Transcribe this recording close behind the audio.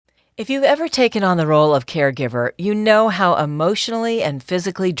If you've ever taken on the role of caregiver, you know how emotionally and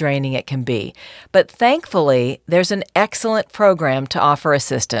physically draining it can be. But thankfully, there's an excellent program to offer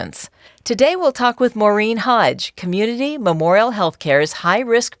assistance. Today, we'll talk with Maureen Hodge, Community Memorial Healthcare's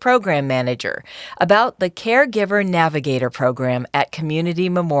high-risk program manager, about the Caregiver Navigator program at Community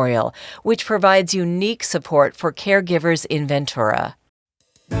Memorial, which provides unique support for caregivers in Ventura.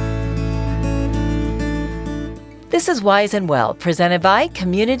 This is Wise and Well, presented by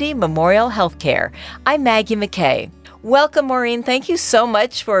Community Memorial Healthcare. I'm Maggie McKay. Welcome, Maureen. Thank you so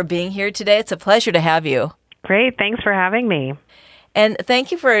much for being here today. It's a pleasure to have you. Great. Thanks for having me. And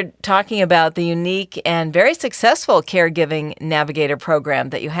thank you for talking about the unique and very successful Caregiving Navigator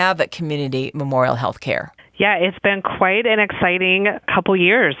program that you have at Community Memorial Healthcare. Yeah, it's been quite an exciting couple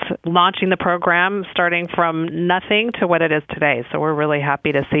years launching the program, starting from nothing to what it is today. So we're really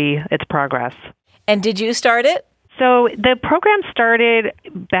happy to see its progress. And did you start it? So the program started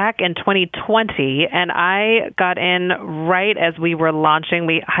back in 2020, and I got in right as we were launching.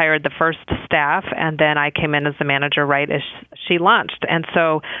 We hired the first staff, and then I came in as the manager right as she launched. And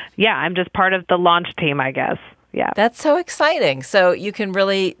so, yeah, I'm just part of the launch team, I guess. Yeah. That's so exciting. So you can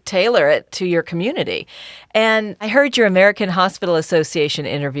really tailor it to your community. And I heard your American Hospital Association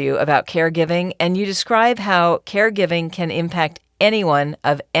interview about caregiving, and you describe how caregiving can impact anyone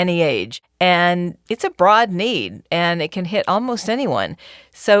of any age. And it's a broad need, and it can hit almost anyone.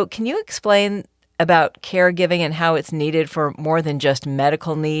 So can you explain about caregiving and how it's needed for more than just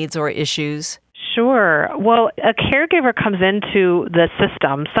medical needs or issues? Sure. Well, a caregiver comes into the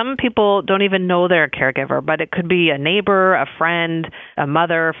system. Some people don't even know they're a caregiver, but it could be a neighbor, a friend, a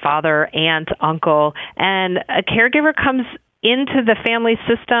mother, father, aunt, uncle. And a caregiver comes into the family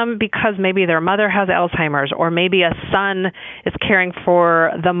system because maybe their mother has Alzheimer's, or maybe a son is caring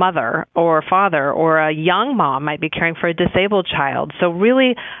for the mother or father, or a young mom might be caring for a disabled child. So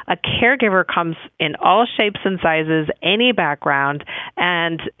really, a caregiver comes in all shapes and sizes, any background,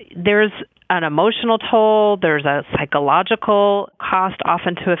 and there's an emotional toll, there's a psychological cost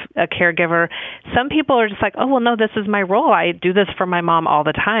often to a caregiver. Some people are just like, oh, well, no, this is my role. I do this for my mom all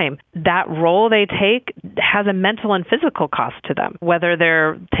the time. That role they take has a mental and physical cost to them, whether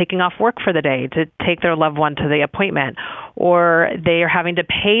they're taking off work for the day to take their loved one to the appointment, or they are having to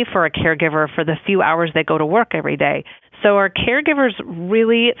pay for a caregiver for the few hours they go to work every day. So our caregivers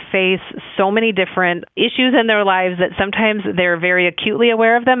really face so many different issues in their lives that sometimes they're very acutely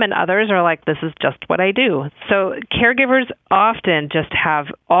aware of them, and others are like, this is just what I do. So caregivers often just have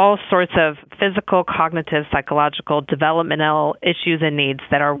all sorts of physical, cognitive, psychological, developmental issues and needs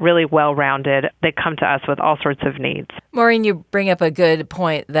that are really well-rounded. They come to us with all sorts of needs. Maureen, you bring up a good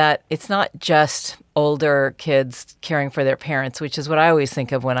point that it's not just older kids caring for their parents, which is what I always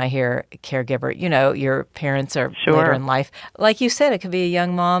think of when I hear caregiver. You know, your parents are later in life. Like you said, it could be a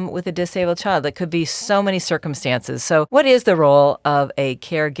young mom with a disabled child. It could be so many circumstances. So what is the role of a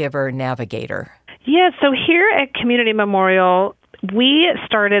caregiver navigator? Yeah, so here at Community Memorial, we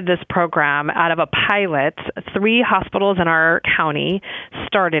started this program out of a pilot. 3 hospitals in our county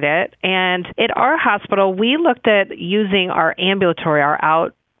started it. And at our hospital, we looked at using our ambulatory, our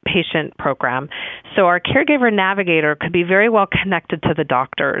outpatient program. So our caregiver navigator could be very well connected to the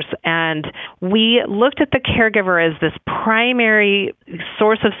doctors. And we looked at the caregiver as this primary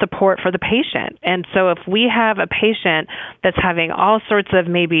source of support for the patient. And so if we have a patient that's having all sorts of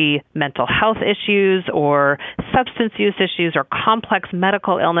maybe mental health issues or substance use issues or complex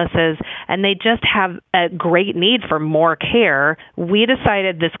medical illnesses, and they just have a great need for more care, we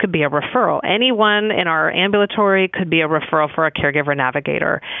decided this could be a referral. Anyone in our ambulatory could be a referral for a caregiver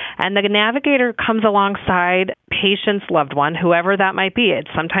navigator. And the navigator comes alongside patient's loved one, whoever that might be.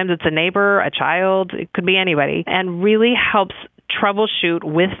 Sometimes it's a neighbor, a child, it could be anybody, and really helps troubleshoot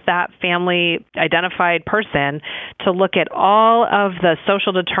with that family identified person to look at all of the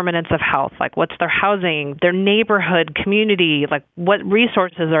social determinants of health, like what's their housing, their neighborhood, community, like what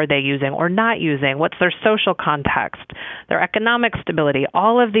resources are they using or not using, what's their social context, their economic stability.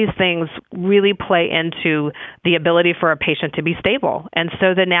 All of these things really play into the ability for a patient to be stable. And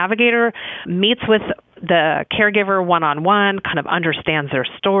so the navigator meets with the caregiver one-on-one, kind of understands their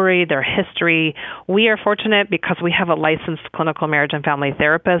story, their history. We are fortunate because we have a licensed clinical marriage and family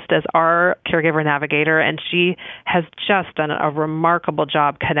therapist as our caregiver navigator, and she has just done a remarkable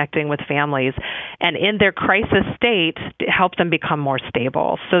job connecting with families and in their crisis state to help them become more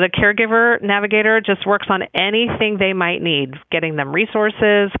stable. So the caregiver navigator just works on anything they might need, getting them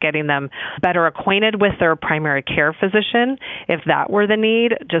resources, getting them better acquainted with their primary care physician, if that were the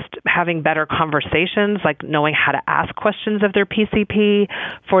need, just having better conversations, like knowing how to ask questions of their PCP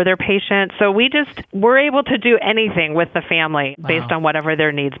for their patient. So we're able to do anything with the family day based on whatever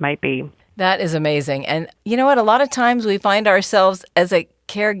their needs might be. That is amazing. And you know what? A lot of times we find ourselves as a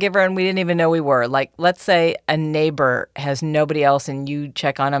caregiver and we didn't even know we were. Like, let's say a neighbor has nobody else and you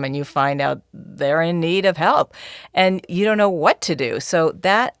check on them and you find out they're in need of help and you don't know what to do. So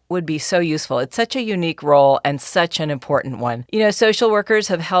that would be so useful. It's such a unique role and such an important one. You know, social workers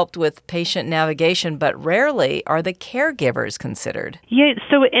have helped with patient navigation, but rarely are the caregivers considered. Yeah,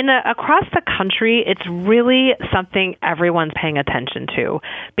 so across the country, it's really something everyone's paying attention to,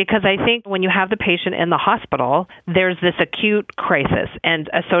 because I think when you have the patient in the hospital, there's this acute crisis. And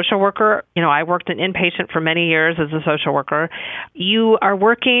a social worker, I worked in inpatient for many years as a social worker. You are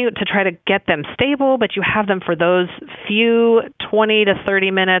working to try to get them stable, but you have them for those few 20 to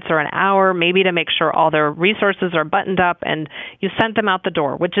 30 minutes or an hour, maybe to make sure all their resources are buttoned up, and you send them out the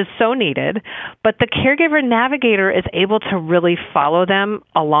door, which is so needed. But the caregiver navigator is able to really follow them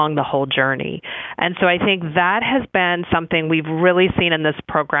along the whole journey. And so I think that has been something we've really seen in this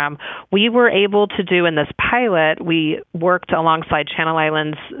program. We were able to do in this pilot, we worked alongside Channel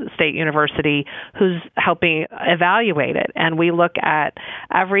Islands State University, who's helping evaluate it. And we look at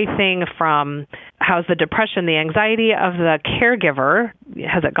everything from how's the depression, the anxiety of the caregiver,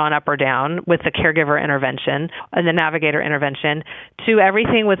 has it gone up or down with the caregiver intervention and the navigator intervention, to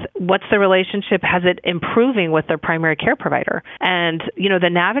everything with what's the relationship, has it improving with their primary care provider. And, the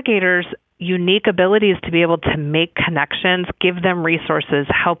navigators' unique abilities to be able to make connections, give them resources,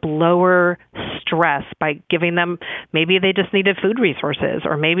 help lower stress by giving them, maybe they just needed food resources,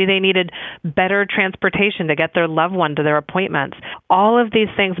 or maybe they needed better transportation to get their loved one to their appointments. All of these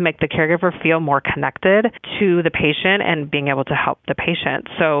things make the caregiver feel more connected to the patient and being able to help the patient.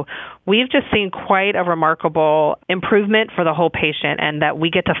 So we've just seen quite a remarkable improvement for the whole patient, and that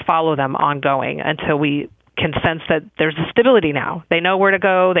we get to follow them ongoing until we can sense that there's a stability now. They know where to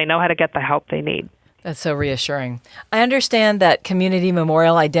go. They know how to get the help they need. That's so reassuring. I understand that Community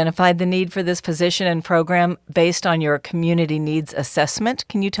Memorial identified the need for this position and program based on your community needs assessment.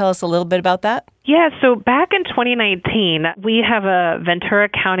 Can you tell us a little bit about that? Yeah, so back in 2019, we have a Ventura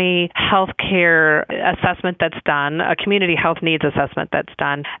County healthcare assessment that's done, a community health needs assessment that's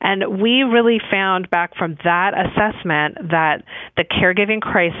done. And we really found back from that assessment that the caregiving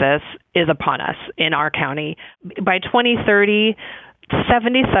crisis is upon us in our county. By 2030,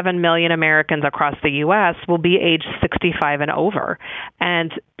 77 million Americans across the U.S. will be age 65 and over.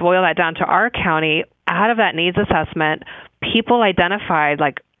 And boil that down to our county, out of that needs assessment, people identified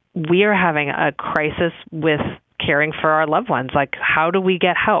we are having a crisis with caring for our loved ones. How do we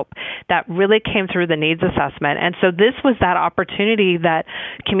get help? That really came through the needs assessment. And so this was that opportunity that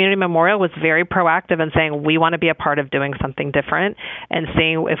Community Memorial was very proactive in saying, we want to be a part of doing something different and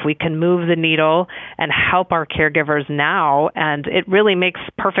seeing if we can move the needle and help our caregivers now. And it really makes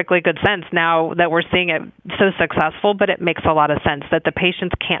perfectly good sense now that we're seeing it so successful, but it makes a lot of sense that the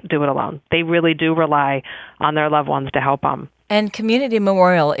patients can't do it alone. They really do rely on their loved ones to help them. And Community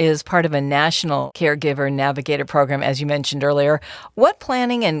Memorial is part of a national caregiver navigator program, as you mentioned earlier. What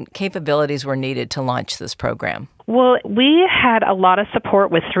planning and capabilities were needed to launch this program? Well, we had a lot of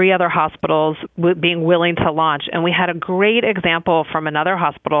support with 3 other hospitals being willing to launch. And we had a great example from another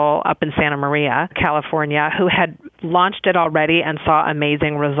hospital up in Santa Maria, California, who had launched it already and saw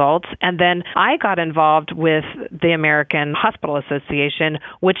amazing results. And then I got involved with the American Hospital Association,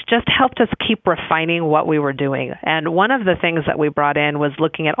 which just helped us keep refining what we were doing. And one of the things that we brought in was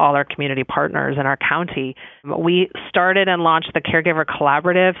looking at all our community partners in our county. We started and launched the Caregiver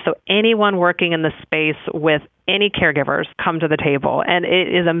Collaborative. So anyone working in the space with any caregivers come to the table. And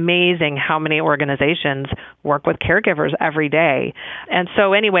it is amazing how many organizations work with caregivers every day. And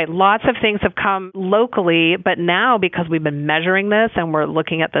so anyway, lots of things have come locally, but now because we've been measuring this and we're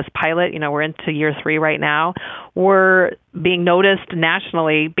looking at this pilot, we're into year 3 right now, we're being noticed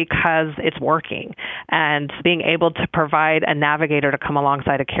nationally because it's working, and being able to provide a navigator to come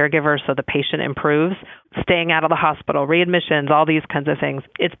alongside a caregiver so the patient improves, staying out of the hospital, readmissions, all these kinds of things.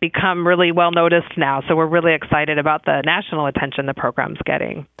 It's become really well noticed now. So we're really excited about the national attention the program's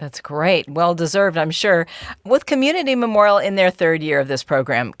getting. That's great. Well deserved, I'm sure. With Community Memorial in their 3rd year of this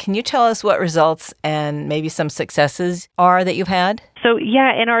program, can you tell us what results and maybe some successes are that you've had? So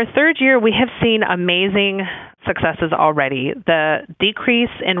yeah, in our 3rd year, we have seen amazing successes already. The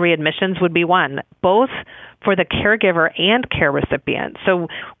decrease in readmissions would be one, both for the caregiver and care recipient. So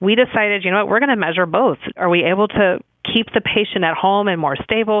we decided, we're going to measure both. Are we able to keep the patient at home and more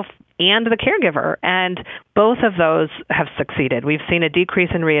stable, and the caregiver? And Both of those have succeeded. We've seen a decrease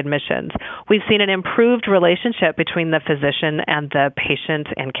in readmissions. We've seen an improved relationship between the physician and the patient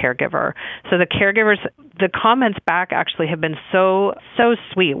and caregiver. So the caregivers, the comments back actually have been so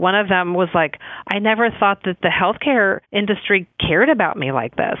sweet. One of them was like, I never thought that the healthcare industry cared about me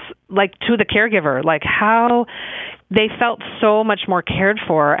like this, like to the caregiver, like how they felt so much more cared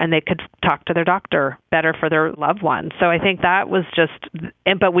for and they could talk to their doctor better for their loved one. So I think that was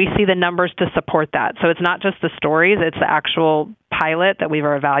but we see the numbers to support that. So it's not just the stories, it's the actual pilot that we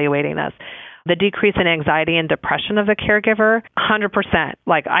were evaluating this. The decrease in anxiety and depression of the caregiver, 100%.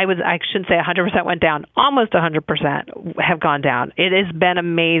 I shouldn't say 100% went down, almost 100% have gone down. It has been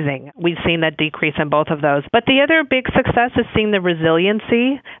amazing. We've seen that decrease in both of those. But the other big success is seeing the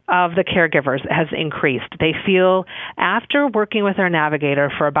resiliency of the caregivers has increased. They feel after working with our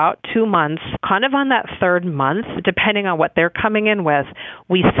navigator for about 2 months, kind of on that third month, depending on what they're coming in with,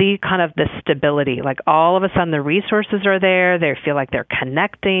 we see kind of the stability. Like all of a sudden the resources are there. They feel like they're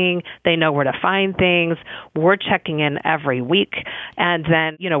connecting. They know where to find things. We're checking in every week. And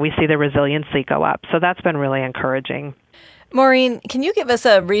then, we see the resiliency go up. So that's been really encouraging. Maureen, can you give us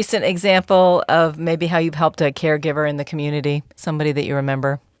a recent example of maybe how you've helped a caregiver in the community, somebody that you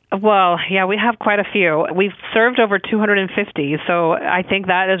remember? Well, yeah, we have quite a few. We've served over 250, so I think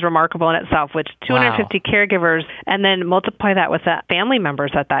that is remarkable in itself, which 250 caregivers, and then multiply that with the family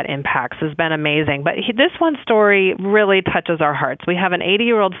members that impacts has been amazing. But this one story really touches our hearts. We have an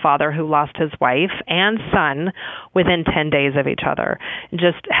 80-year-old father who lost his wife and son within 10 days of each other. It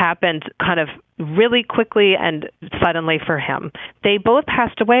just happened kind of really quickly and suddenly for him. They both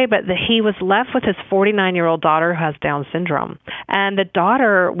passed away, but he was left with his 49-year-old daughter who has Down syndrome. And the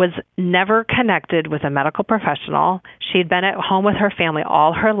daughter was never connected with a medical professional. She'd been at home with her family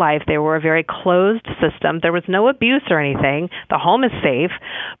all her life. They were a very closed system. There was no abuse or anything. The home is safe,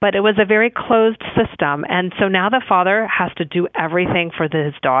 but it was a very closed system. And so now the father has to do everything for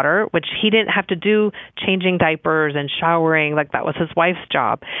his daughter, which he didn't have to do, changing diapers and showering, like that was his wife's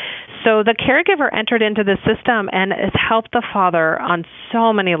job. So the caregiver entered into the system and has helped the father on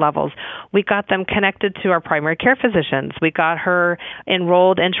so many levels. We got them connected to our primary care physicians. We got her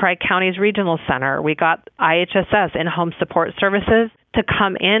enrolled in Tri-Counties Regional Center. We got IHSS, in-home support services, to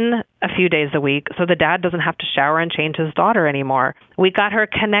come in a few days a week so the dad doesn't have to shower and change his daughter anymore. We got her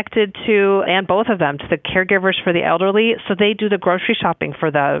connected to, and both of them, to the caregivers for the elderly, so they do the grocery shopping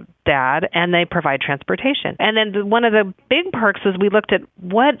for the dad and they provide transportation. And then one of the big perks is we looked at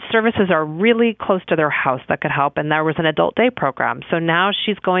what services are really close to their house that could help, and there was an adult day program. So now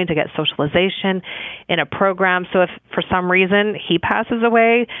she's going to get socialization in a program. So if for some reason he passes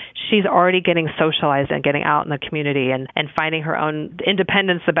away, she's already getting socialized and getting out in the community and finding her own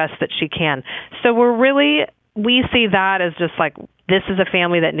independence the best that she can. So we see that as just like, this is a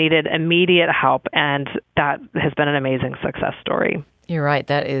family that needed immediate help, and that has been an amazing success story. You're right.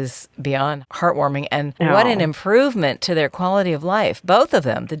 That is beyond heartwarming. And what an improvement to their quality of life, both of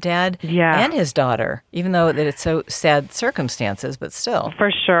them, the dad and his daughter, even though that it's so sad circumstances, but still.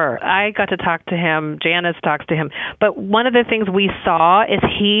 For sure. I got to talk to him. Janice talks to him. But one of the things we saw is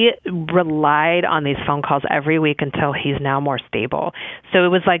he relied on these phone calls every week until he's now more stable. So it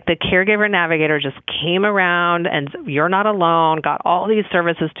was like the caregiver navigator just came around and you're not alone, got all these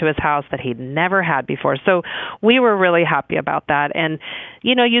services to his house that he'd never had before. So we were really happy about that. And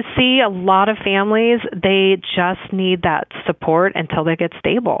you see a lot of families, they just need that support until they get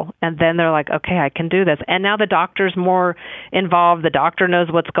stable. And then they're like, okay, I can do this. And now the doctor's more involved. The doctor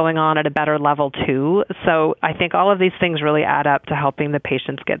knows what's going on at a better level too. So I think all of these things really add up to helping the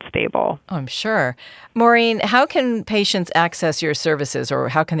patients get stable. Oh, I'm sure. Maureen, how can patients access your services, or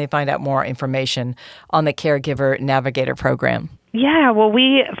how can they find out more information on the Caregiver Navigator program? Yeah, well,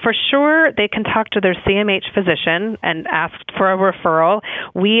 for sure, they can talk to their CMH physician and ask for a referral.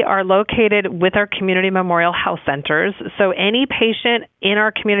 We are located with our community memorial health centers. So any patient in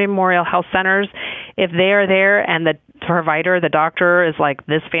our community memorial health centers, if they are there and the provider, the doctor is like,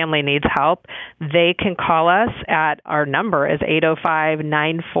 this family needs help, they can call us at, our number is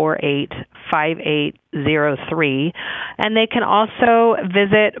 805-948-5803. And they can also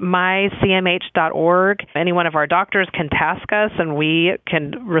visit mycmh.org. Any one of our doctors can task us and we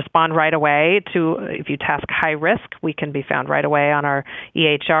can respond right away to, if you task high risk, we can be found right away on our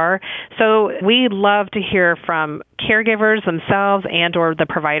EHR. So we love to hear from caregivers themselves and or the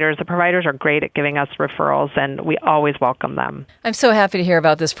providers. The providers are great at giving us referrals, and we always welcome them. I'm so happy to hear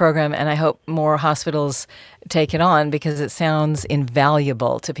about this program, and I hope more hospitals take it on because it sounds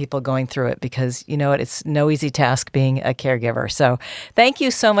invaluable to people going through it because, you know, it's no easy task being a caregiver. So thank you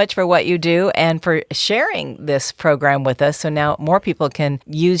so much for what you do and for sharing this program with us so now more people can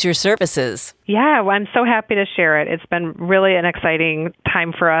use your services. Yeah, well, I'm so happy to share it. It's been really an exciting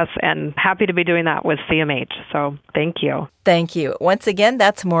time for us and happy to be doing that with CMH. So thank you. Thank you. Once again,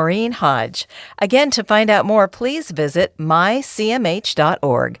 that's Maureen Hodge. Again, to find out more, please visit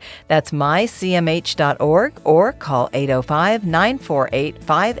mycmh.org. That's mycmh.org or call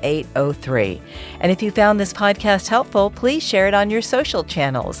 805-948-5803. And if you found this podcast helpful, please share it on your social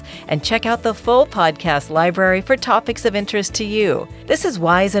channels and check out the full podcast library for topics of interest to you. This is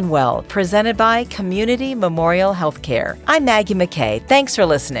Wise and Well, presented by Community Memorial Healthcare. I'm Maggie McKay. Thanks for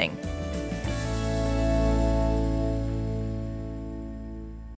listening.